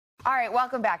All right,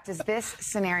 welcome back. Does this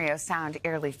scenario sound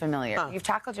eerily familiar? You've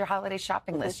tackled your holiday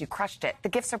shopping list. You crushed it. The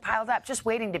gifts are piled up, just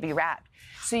waiting to be wrapped.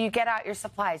 So you get out your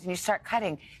supplies and you start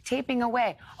cutting, taping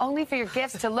away, only for your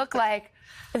gifts to look like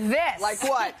this. Like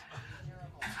what?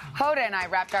 Hoda and I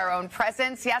wrapped our own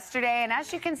presents yesterday, and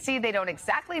as you can see, they don't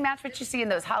exactly match what you see in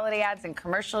those holiday ads and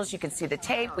commercials. You can see the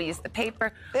tape. We used the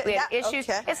paper. We had issues.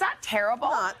 Okay. It's not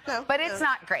terrible, but it's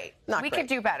not great. Not we great. could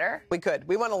do better. We could.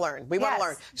 We want to learn. We want to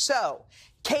learn. So,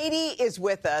 Katie is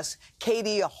with us.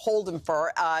 Katie Holdefehr,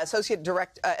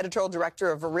 editorial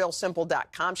director of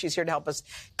realsimple.com. She's here to help us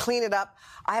clean it up.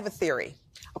 I have a theory.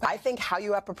 I think how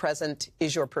you wrap a present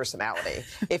is your personality.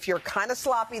 If you're kind of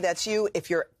sloppy, that's you. If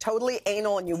you're totally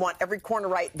anal and you want every corner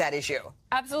right, that is you.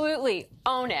 Absolutely.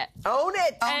 Own it. Own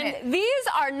it. And these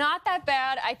are not that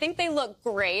bad. I think they look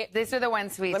great. These are the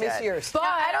ones we did. Let me see yours. But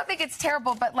I don't think it's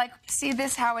terrible, but like, see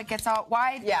this, how it gets all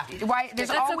wide? Yeah. Why? There's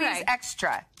always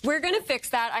extra. We're going to fix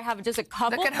that. I have just a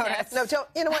couple Look at tips. No,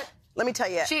 you know what? Let me tell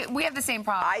you. We have the same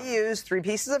problem. I use 3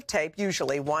 pieces of tape,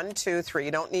 usually 1, 2, 3.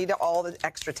 You don't need all the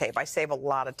extra tape. I save a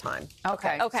lot of time.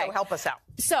 Okay. So help us out.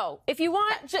 So if you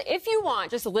want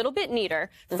just a little bit neater,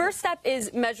 first step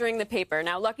is measuring the paper.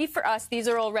 Now, lucky for us, these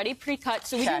are already pre-cut,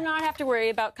 so we do not have to worry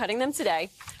about cutting them today.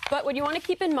 But what you want to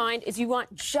keep in mind is you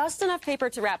want just enough paper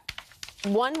to wrap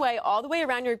one way all the way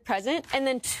around your present, and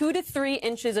then 2 to 3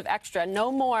 inches of extra,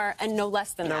 no more and no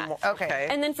less than that. Okay.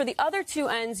 And then for the other 2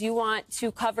 ends, you want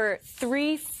to cover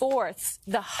 3/4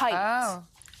 the height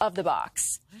of the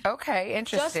box. Okay,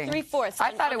 interesting. Just 3/4.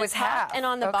 I thought it was half. And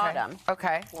on the bottom.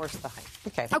 Okay. Where's the height?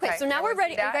 Okay, so now we're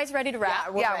ready. Are you guys ready to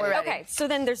wrap? Yeah, we're ready. Okay, so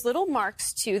then there's little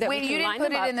marks, too, that we can line them up. Wait, you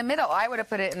didn't put it in the middle. I would have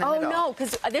put it in the middle. Oh, no,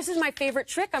 because this is my favorite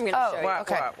trick I'm going to show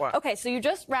you. What? Okay, so you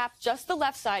just wrap just the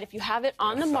left side. If you have it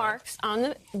on the marks, on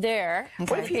the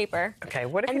paper. Okay,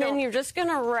 what if and then you're just going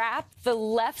to wrap the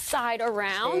left side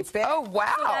around. Oh,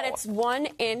 wow. So that it's 1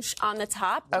 inch on the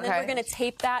top. And then we're going to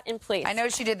tape that in place. I know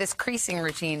she did this creasing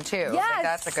routine, too. Yes. Like,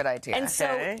 that's a good idea. And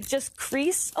so just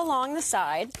crease along the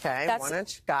side. Okay, 1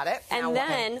 inch. Got it. And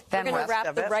then we're going to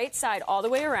wrap the right side all the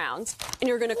way around. And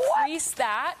you're going to crease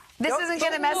that. This isn't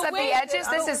going to mess up the edges?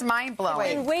 This is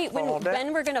mind-blowing. And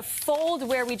then we're going to fold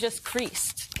where we just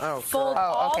creased. Fold Oh,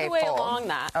 all the way along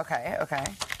that. Okay.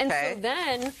 And so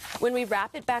then, when we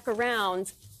wrap it back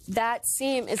around, that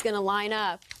seam is going to line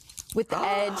up with the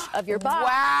edge of your box.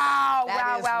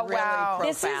 Wow.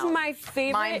 This is my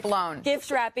favorite gift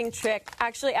wrapping trick.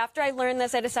 Actually, after I learned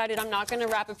this, I decided I'm not going to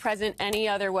wrap a present any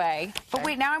other way. But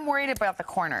wait, now I'm worried about the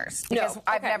corners. Because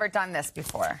I've never done this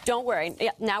before. Don't worry.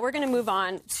 Now we're going to move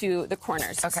on to the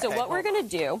corners. So what we're going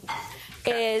to do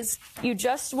is you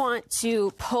just want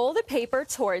to pull the paper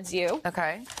towards you.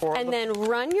 And then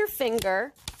run your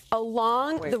finger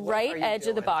along the right edge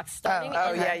of the box, starting in the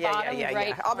bottom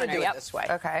right I'm going to do it corner. this way.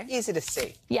 Okay. Easy to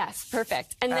see. Yes,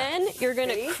 perfect. And then you're going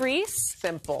to crease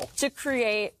to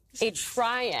create a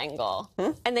triangle.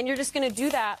 And then you're just going to do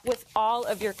that with all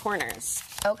of your corners.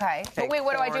 Okay. But wait,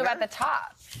 what do I do about the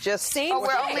top? Just same we're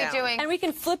only doing... And we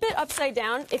can flip it upside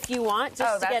down if you want,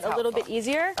 just to get a little bit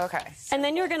easier. Okay. And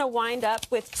then you're going to wind up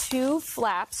with 2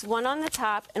 flaps, one on the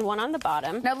top and one on the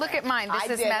bottom. Now look at mine.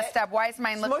 This is messed up. Why does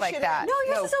mine look like that? No,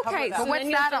 yours is okay. So what's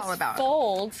that all about?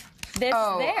 Fold this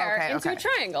into a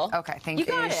triangle. Okay, thank you.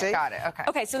 Got it. Got it. Okay.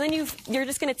 Okay, so then you're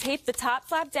just going to tape the top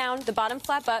flap down, the bottom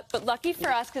flap up. But lucky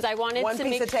for us, because I wanted to make...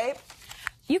 1 piece of tape?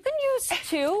 You can use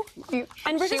 2.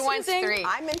 And we're just using 3.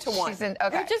 I'm into 1.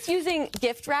 We're just using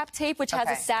gift wrap tape, which has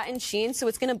a satin sheen, so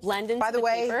it's going to blend into the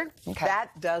paper. By the way, that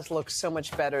does look so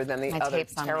much better than the other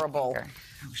terrible. Oh,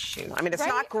 shoot. I mean, it's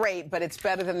not great, but it's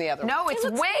better than the other one. No, it's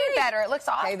way better. It looks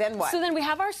awesome. Okay, then what? So then we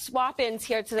have our swap-ins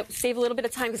here to save a little bit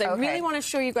of time, because I really want to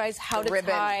show you guys how to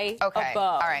tie a bow.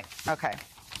 All right. Okay.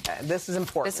 This is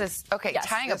important. This is,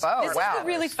 tying a bow. This is the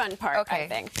really fun part, I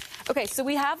think. Okay, so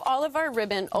we have all of our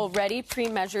ribbon already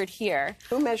pre-measured here.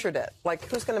 Who measured it? Like,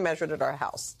 who's going to measure it at our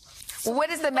house? What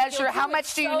is the measure? How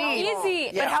much do you need?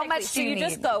 Easy. But how much do you need? So you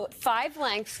just go 5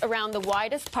 lengths around the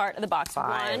widest part of the box.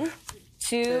 1,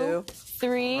 2,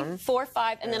 3, 4,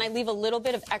 5, and then I leave a little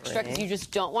bit of extra because you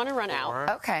just don't want to run out.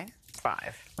 Okay.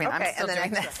 5. Wait, I'm still doing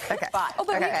this. Okay. 5. Oh,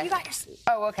 but you got your...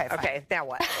 Oh, okay. Fine. Okay, now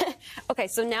what? Okay,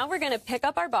 so now we're going to pick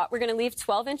up our box. We're going to leave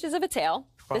 12 inches of a tail,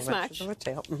 this much. 12 inches of a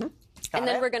tail. And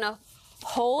then we're going to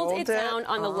hold it down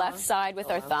on the left side with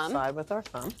our thumb.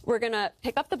 We're going to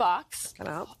pick up the box.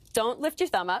 Don't lift your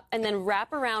thumb up. And then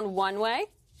wrap around one way.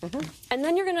 And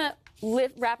then you're going to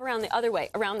wrap around the other way,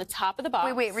 around the top of the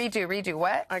box. Wait, redo.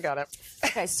 What? I got it.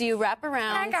 Okay, so you wrap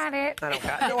around. I got it. I don't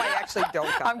got it. No, I actually don't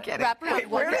got it. I'm kidding. Wrap around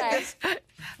one way.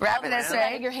 Wrap it this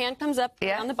way. Your hand comes up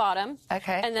on the bottom.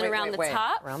 Okay. And then around the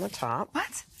top. Around the top.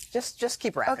 What? Just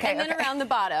keep wrapping. Okay, and then around the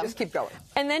bottom. Just keep going.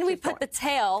 And then we put the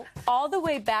tail all the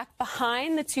way back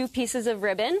behind the 2 pieces of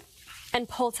ribbon and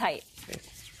pull tight.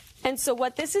 And so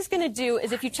what this is going to do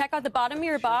is if you check out the bottom of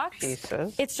your box,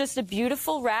 it's just a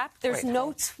beautiful wrap. There's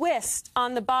no twist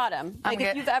on the bottom. Like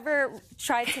if you've ever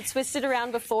tried to twist it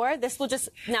around before, this will just,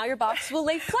 now your box will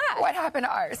lay flat. What happened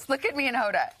to ours? Look at me and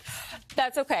Hoda.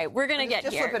 That's okay. We're going to get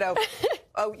just here. Flip it over.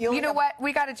 Oh, you know what?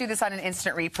 We got to do this on an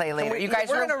instant replay later. You guys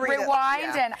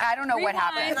rewind, and I don't know what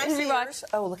happened. Can I see yours?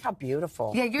 Oh, look how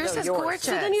beautiful. Yeah, yours is gorgeous.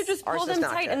 So then you just pull them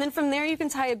tight, and then from there you can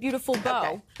tie a beautiful bow.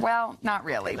 Okay. Well, not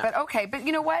really, but okay. But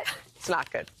you know what? It's not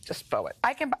good. Just bow it.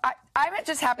 I'm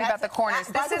just happy about the corners.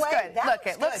 This is good. Look,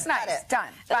 it looks nice. Done.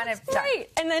 Done.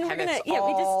 Great. And then we're gonna, we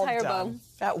just tie our bow.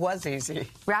 That was easy.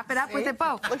 Wrap it up with a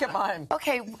bow. Look at mine.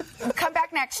 Okay, come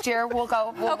back next year. We'll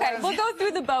go. We'll go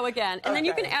through the bow again, and then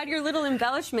you can add your little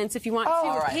embellishments if you want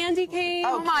to. Candy cane.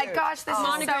 Oh my gosh, this is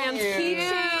monogrammed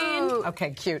keychain. Okay,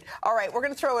 cute. All right, we're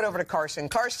going to throw it over to Carson.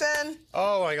 Carson.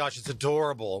 Oh my gosh, it's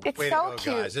adorable. It's Way so to go,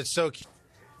 cute. guys. It's so cute.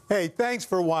 Hey, thanks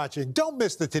for watching. Don't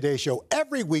miss the Today Show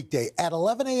every weekday at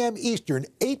 11 a.m. Eastern,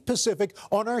 8 Pacific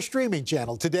on our streaming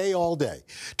channel, Today All Day.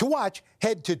 To watch,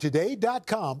 head to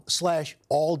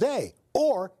today.com/allday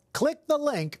or click the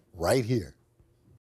link right here.